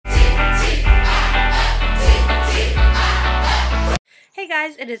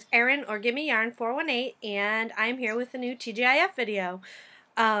guys, it is Erin or Gimme Yarn 418 and I'm here with a new TGIF video.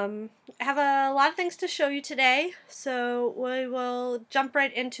 I have a lot of things to show you today, so we will jump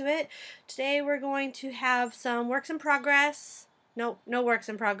right into it. Today we're going to have some works in progress, no works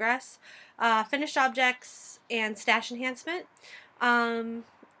in progress, finished objects, and stash enhancement.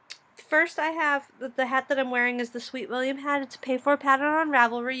 First I have the hat that I'm wearing is the Sweet William hat. It's a pay-for pattern on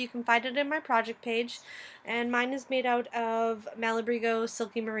Ravelry. You can find it in my project page. And mine is made out of Malabrigo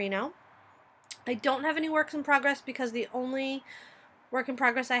Silky Merino. I don't have any works in progress because the only work in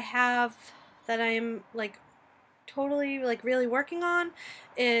progress I have that I'm totally really working on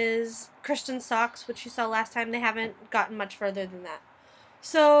is Kristen's socks, which you saw last time. They haven't gotten much further than that.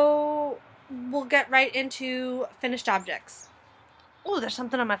 So we'll get right into finished objects. Oh, there's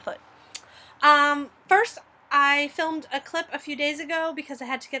something on my foot. First, I filmed a clip a few days ago because I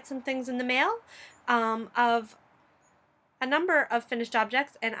had to get some things in the mail of a number of finished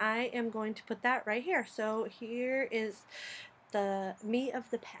objects, and I am going to put that right here. So here is the me of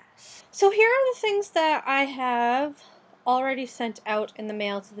the past. So here are the things that I have already sent out in the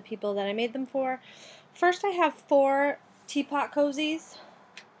mail to the people that I made them for. First, I have 4 teapot cozies,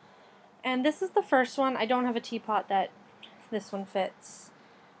 and this is the first one. I don't have a teapot that this one fits.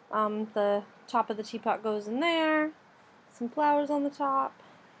 The top of the teapot goes in there, some flowers on the top,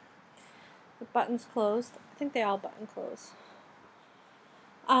 the buttons closed. I think they all button close.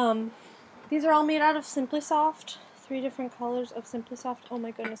 These are all made out of Simply Soft, 3 different colors of Simply Soft. Oh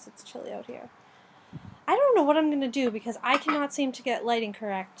my goodness, it's chilly out here. I don't know what I'm going to do because I cannot seem to get lighting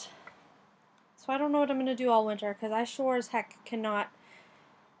correct. So I don't know what I'm going to do all winter because I sure as heck cannot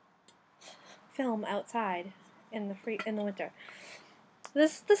film outside in the winter.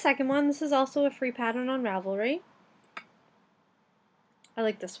 This is the second one. This is also a free pattern on Ravelry. I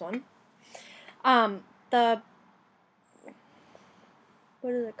like this one. What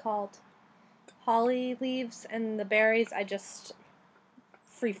is it called? Holly leaves and the berries, I just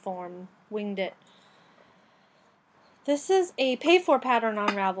freeform winged it. This is a pay-for pattern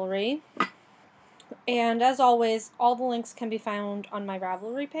on Ravelry. And as always, all the links can be found on my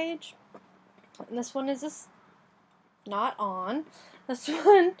Ravelry page. And this one is not on. This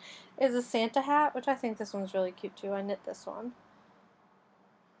one is a Santa hat, which I think this one's really cute too. I knit this one.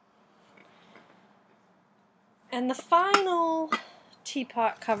 And the final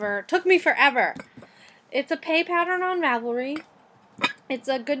teapot cover took me forever. It's a pay pattern on Ravelry. It's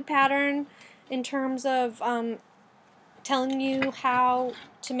a good pattern in terms of telling you how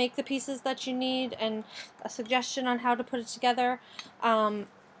to make the pieces that you need and a suggestion on how to put it together.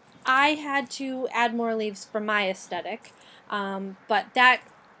 I had to add more leaves for my aesthetic, but that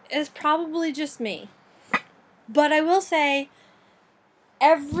is probably just me. But I will say,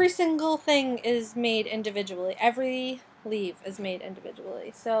 every single thing is made individually. Every leaf is made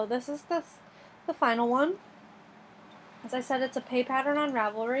individually. So this is the final one. As I said, it's a pay pattern on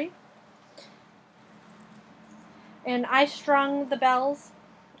Ravelry. And I strung the bells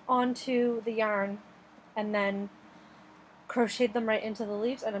onto the yarn and then crocheted them right into the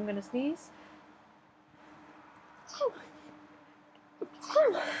leaves, and I'm going to sneeze.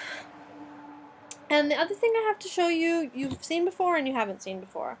 And the other thing I have to show you, you've seen before and you haven't seen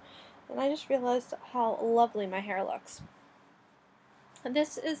before. And I just realized how lovely my hair looks. And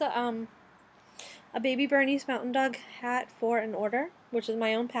this is a Baby Bernie's Mountain Dog hat for an order, which is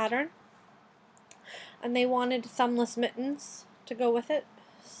my own pattern. And they wanted thumbless mittens to go with it,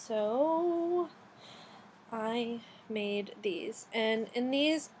 so I made these. And in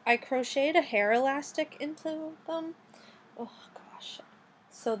these, I crocheted a hair elastic into them. Oh gosh.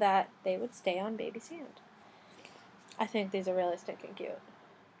 So that they would stay on baby's hand. I think these are really stinking cute.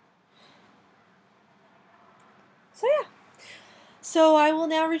 So yeah. So I will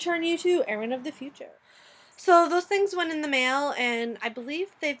now return you to Erin of the future. So those things went in the mail, and I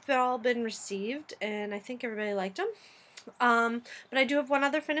believe they've all been received, and I think everybody liked them. But I do have one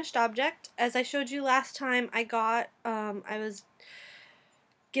other finished object. As I showed you last time, I was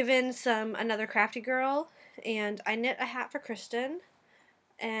given another Crafty Girl, and I knit a hat for Kristen.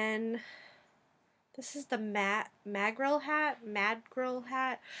 And this is the Madgirl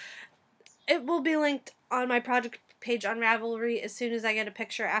hat. It will be linked on my project page on Ravelry as soon as I get a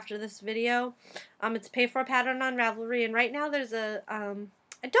picture after this video. It's a pay-for pattern on Ravelry, and right now there's a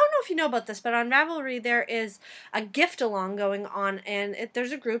I don't know if you know about this, but on Ravelry there is a Giftalong going on, and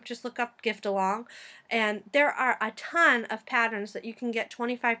there's a group, just look up Giftalong, and there are a ton of patterns that you can get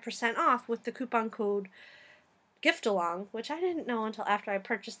 25% off with the coupon code Giftalong, which I didn't know until after I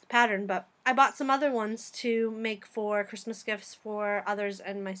purchased the pattern, but I bought some other ones to make for Christmas gifts for others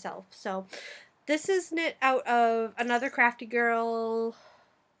and myself. So this is knit out of another Crafty Girl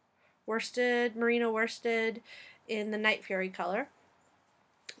worsted, merino worsted in the Night Fury color.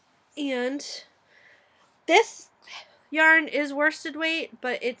 And this yarn is worsted weight,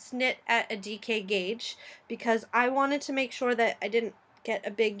 but it's knit at a DK gauge because I wanted to make sure that I didn't get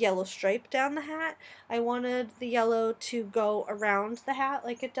a big yellow stripe down the hat. I wanted the yellow to go around the hat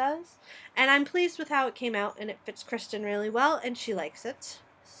like it does. And I'm pleased with how it came out, and it fits Kristen really well, and she likes it.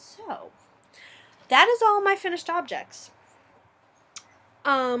 So, that is all my finished objects.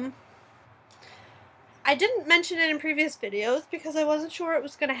 I didn't mention it in previous videos because I wasn't sure it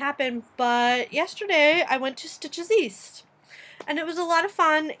was going to happen, but yesterday I went to Stitches East, and it was a lot of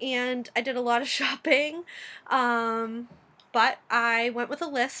fun, and I did a lot of shopping, but I went with a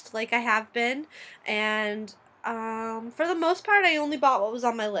list like I have been, and for the most part I only bought what was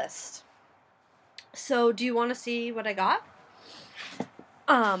on my list. So do you want to see what I got?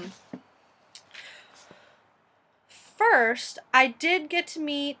 First, I did get to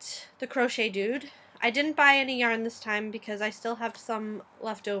meet the crochet dude. I didn't buy any yarn this time because I still have some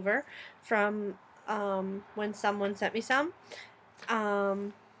left over from when someone sent me some.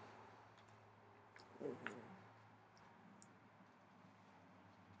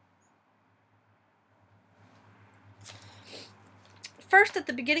 First, at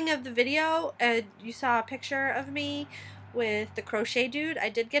the beginning of the video, you saw a picture of me with the crochet dude. I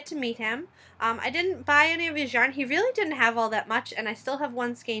did get to meet him. I didn't buy any of his yarn. He really didn't have all that much, and I still have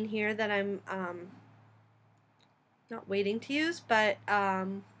one skein here that I'm not waiting to use, but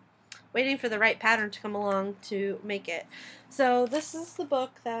waiting for the right pattern to come along to make it. So this is the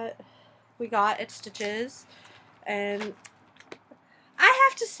book that we got at Stitches, and I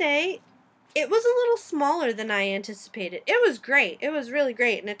have to say, it was a little smaller than I anticipated. It was great. It was really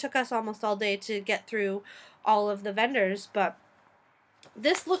great, and it took us almost all day to get through all of the vendors, but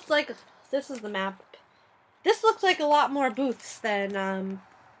this looked like, this is the map. This looked like a lot more booths than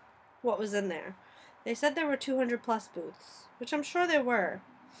what was in there. They said there were 200 plus booths, which I'm sure there were.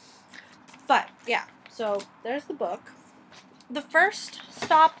 But, yeah, so there's the book. The first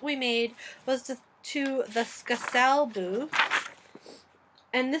stop we made was to the Scassell booth.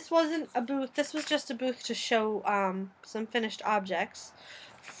 And this wasn't a booth, this was just a booth to show some finished objects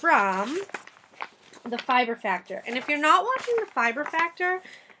from the Fiber Factor. And if you're not watching the Fiber Factor,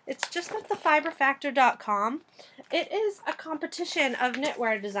 it's just at thefiberfactor.com. It is a competition of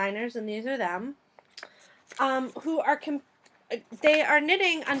knitwear designers, and these are them, who are they are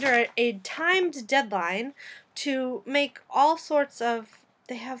knitting under a timed deadline to make all sorts of,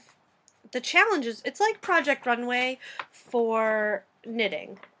 they have the challenges. It's like Project Runway for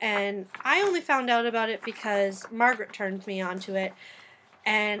knitting, and I only found out about it because Margaret turned me onto it,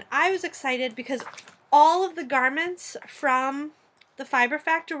 and I was excited because all of the garments from the Fiber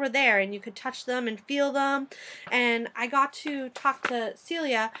Factor were there, and you could touch them and feel them, and I got to talk to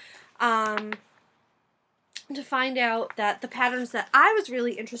Celia to find out that the patterns that I was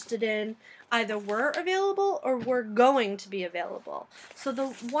really interested in either were available or were going to be available. So the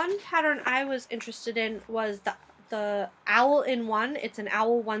one pattern I was interested in was the owl in one. It's an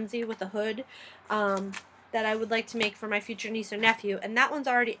owl onesie with a hood that I would like to make for my future niece or nephew, and that one's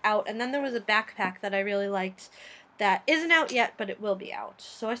already out. And then there was a backpack that I really liked that isn't out yet, but it will be out.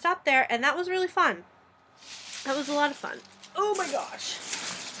 So I stopped there, and that was really fun. That was a lot of fun. Oh my gosh.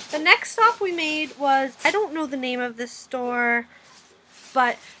 The next stop we made was, I don't know the name of this store,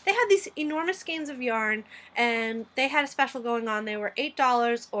 but they had these enormous skeins of yarn, and they had a special going on. They were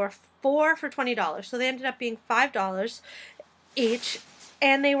 $8 or 4 for $20, so they ended up being $5 each,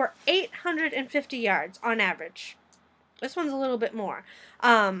 and they were 850 yards on average. This one's a little bit more.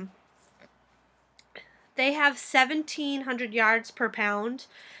 They have 1,700 yards per pound,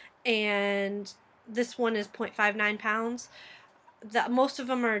 and this one is 0.59 pounds. Most of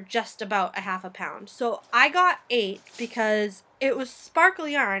them are just about a half a pound. So I got 8 because it was sparkle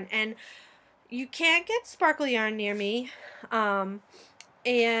yarn, and you can't get sparkle yarn near me. And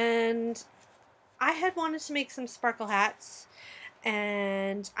I had wanted to make some sparkle hats,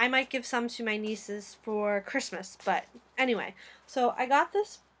 and I might give some to my nieces for Christmas. But anyway, so I got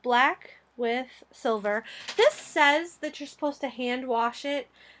this black with silver. This says that you're supposed to hand wash it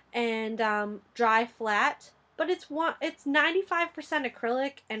and dry flat. But it's 95%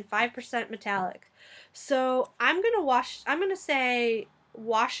 acrylic and 5% metallic. So I'm gonna say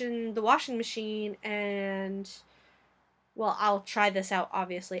wash in the washing machine, and well, I'll try this out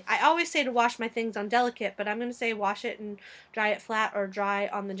obviously. I always say to wash my things on delicate, but I'm gonna say wash it and dry it flat, or dry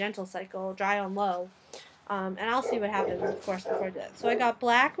on the gentle cycle, dry on low. And I'll see what happens, of course, before I do that. So I got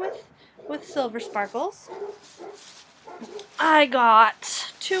black with silver sparkles. I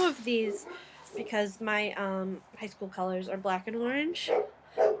got 2 of these because my high school colors are black and orange.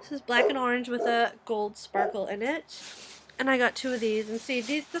 This is black and orange with a gold sparkle in it. And I got 2 of these. And see,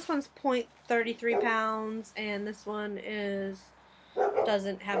 this one's 0.33 pounds, and this one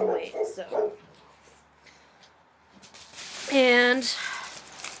doesn't have weight, so. And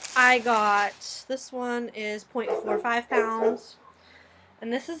I got, this one is 0.45 pounds.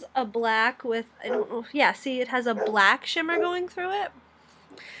 And this is a black with, I don't know if, yeah, see, it has a black shimmer going through it.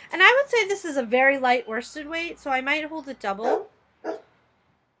 And I would say this is a very light worsted weight, so I might hold it double.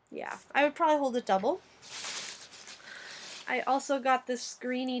 Yeah, I would probably hold it double. I also got this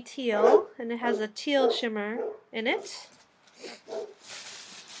greeny teal, and it has a teal shimmer in it.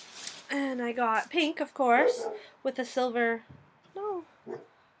 And I got pink, of course, with a silver, no,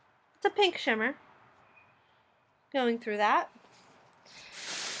 it's a pink shimmer going through that.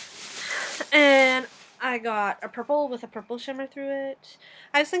 And I got a purple with a purple shimmer through it.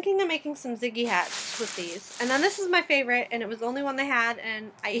 I was thinking of making some Ziggy hats with these. And then this is my favorite, and it was the only one they had,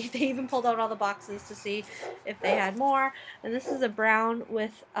 and they even pulled out all the boxes to see if they had more. And this is a brown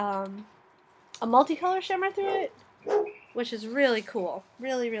with a multicolor shimmer through it, which is really cool.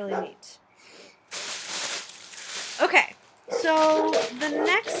 Really, really neat. Okay, so the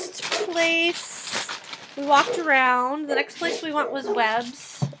next place we walked around, the next place we went was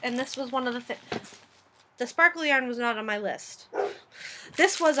Webb's, and this was one of the things. The sparkly yarn was not on my list.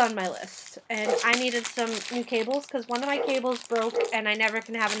 This was on my list, and I needed some new cables because one of my cables broke, and I never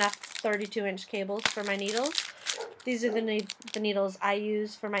can have enough 32-inch cables for my needles. These are the needles I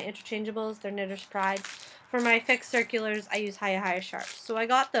use for my interchangeables. They're Knitter's Pride. For my fixed circulars, I use High Sharps. So I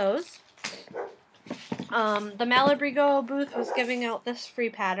got those. The Malabrigo booth was giving out this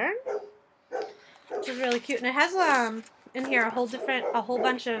free pattern, which is really cute, and it has in here a whole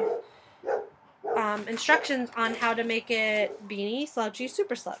bunch of instructions on how to make it beanie, slouchy,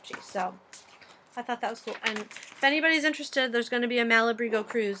 super slouchy. So I thought that was cool. And if anybody's interested, there's going to be a Malabrigo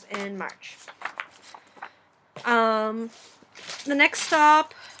cruise in March. The next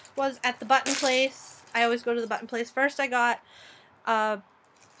stop was at the button place. I always go to the button place. First I got a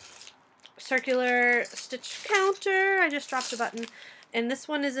circular stitch counter. I just dropped a button. And this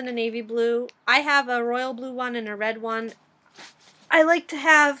one is in a navy blue. I have a royal blue one and a red one. I like to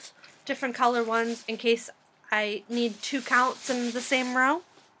have different color ones in case I need 2 counts in the same row.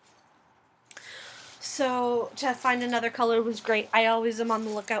 So to find another color was great. I always am on the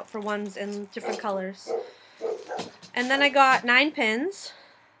lookout for ones in different colors. And then I got 9 pins.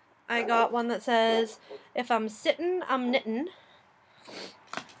 I got one that says, "If I'm sittin', I'm knittin'."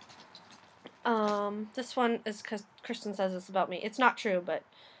 This one is because Kristen says it's about me. It's not true, but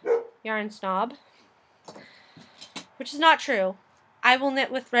yarn snob. Which is not true. I will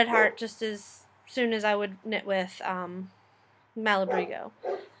knit with Red Heart just as soon as I would knit with Malabrigo.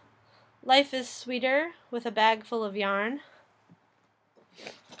 Life is sweeter with a bag full of yarn.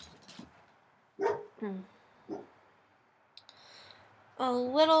 A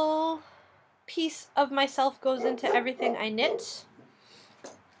little piece of myself goes into everything I knit.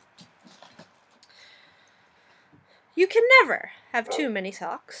 You can never have too many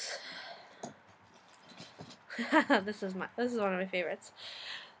socks. This is one of my favorites.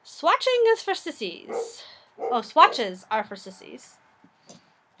 Swatching is for sissies. Oh, swatches are for sissies.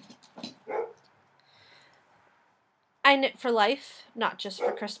 I knit for life, not just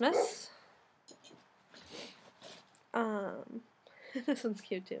for Christmas. This one's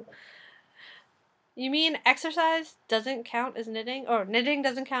cute too. You mean exercise doesn't count as knitting? Or knitting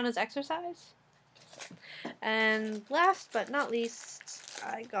doesn't count as exercise? And last but not least,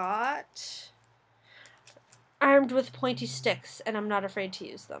 I got Armed with Pointy Sticks, and I'm not afraid to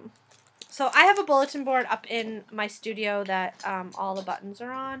use them. So I have a bulletin board up in my studio that all the buttons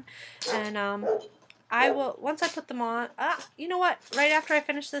are on, and I will, once I put them on, you know what, right after I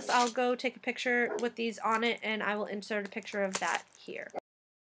finish this, I'll go take a picture with these on it, and I will insert a picture of that here.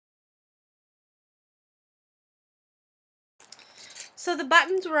 So the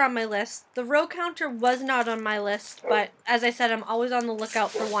buttons were on my list. The row counter was not on my list, but as I said, I'm always on the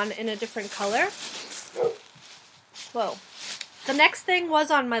lookout for one in a different color. Whoa. The next thing was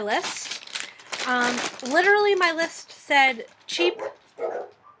on my list. Literally my list said cheap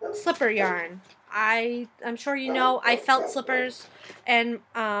slipper yarn. I'm sure you know I felt slippers, and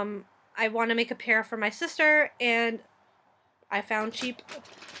I want to make a pair for my sister, and I found cheap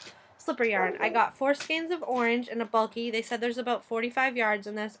slipper yarn. I got 4 skeins of orange and a bulky. They said there's about 45 yards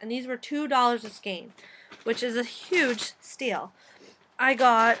in this, and these were $2 a skein, which is a huge steal. I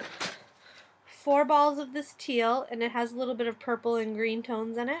got 4 balls of this teal, and it has a little bit of purple and green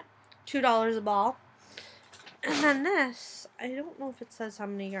tones in it. $2 a ball. And then this, I don't know if it says how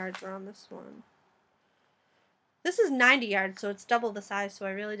many yards are on this one. This is 90 yards, so it's double the size, so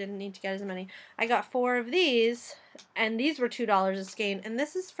I really didn't need to get as many. I got 4 of these, and these were $2 a skein, and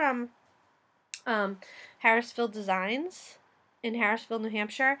this is from Harrisville Designs in Harrisville, New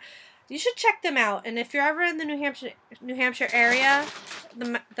Hampshire. You should check them out, and if you're ever in the New Hampshire area,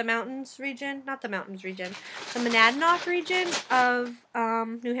 the mountains region, not the mountains region, the Monadnock region of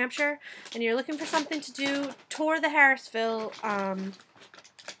New Hampshire, and you're looking for something to do, tour the Harrisville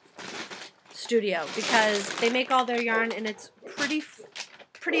studio, because they make all their yarn, and it's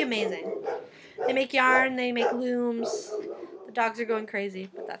pretty amazing. They make yarn, they make looms. The dogs are going crazy,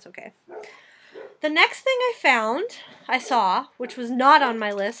 but that's okay. The next thing I saw, which was not on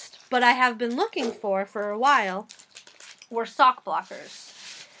my list, but I have been looking for a while, were sock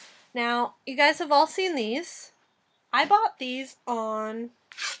blockers. Now, you guys have all seen these. I bought these on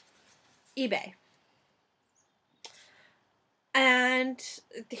eBay. And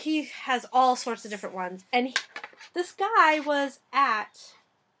he has all sorts of different ones. And this guy was at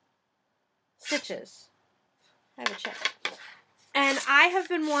Stitches. I have a check. And I have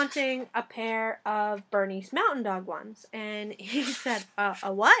been wanting a pair of Bernese Mountain Dog ones. And he said,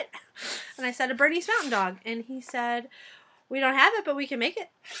 a what? And I said, a Bernese Mountain Dog. And he said, we don't have it, but we can make it.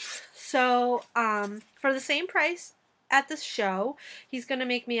 So, for the same price at this show, he's going to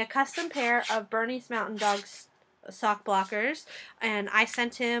make me a custom pair of Bernese Mountain Dog's sock blockers. And I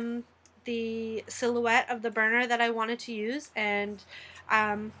sent him the silhouette of the burner that I wanted to use. And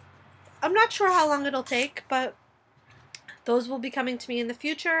I'm not sure how long it'll take, but those will be coming to me in the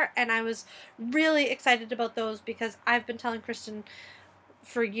future, and I was really excited about those because I've been telling Kristen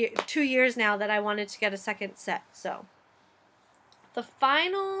for 2 years now that I wanted to get a second set. So the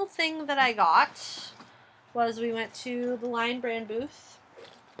final thing that I got was we went to the Lion Brand booth.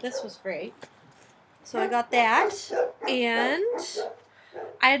 This was great. So I got that, and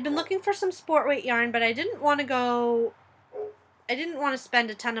I had been looking for some sport weight yarn, but I didn't want to spend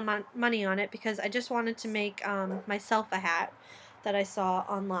a ton of money on it because I just wanted to make myself a hat that I saw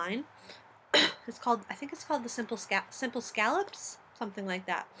online. I think it's called the Simple Scallops, something like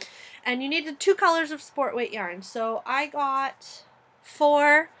that. And you needed 2 colors of sport weight yarn. So I got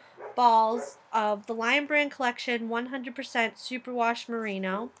 4 balls of the Lion Brand Collection 100% Superwash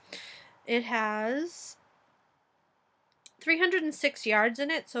Merino. It has 306 yards in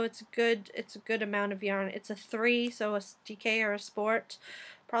it, so it's a good amount of yarn. It's a 3, so a DK or a sport,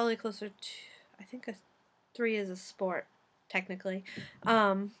 probably closer to, I think a 3 is a sport, technically.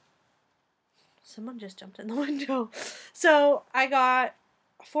 Someone just jumped in the window. So I got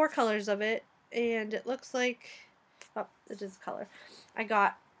 4 colors of it, and it looks like, oh, it is color. I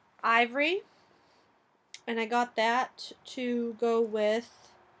got ivory, and I got that to go with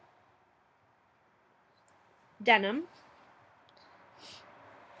denim.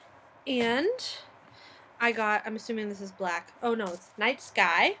 And I'm assuming this is black. Oh no, it's Night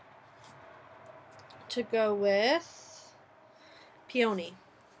Sky to go with peony.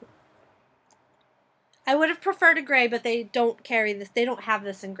 I would have preferred a gray, but they don't carry this. They don't have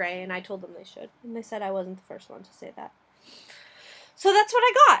this in gray, and I told them they should. And they said I wasn't the first one to say that. So that's what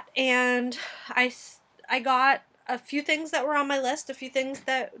I got. And I got a few things that were on my list. A few things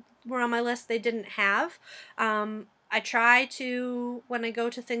that were on my list they didn't have. I try to, when I go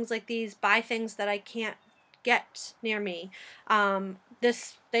to things like these, buy things that I can't get near me.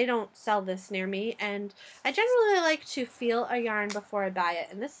 They don't sell this near me, and I generally like to feel a yarn before I buy it,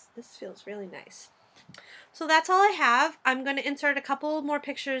 and this feels really nice. So that's all I have. I'm going to insert a couple more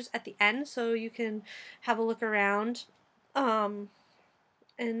pictures at the end so you can have a look around and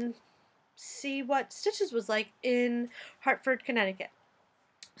see what Stitches was like in Hartford, Connecticut.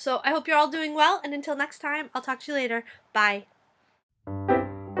 So I hope you're all doing well, and until next time, I'll talk to you later. Bye.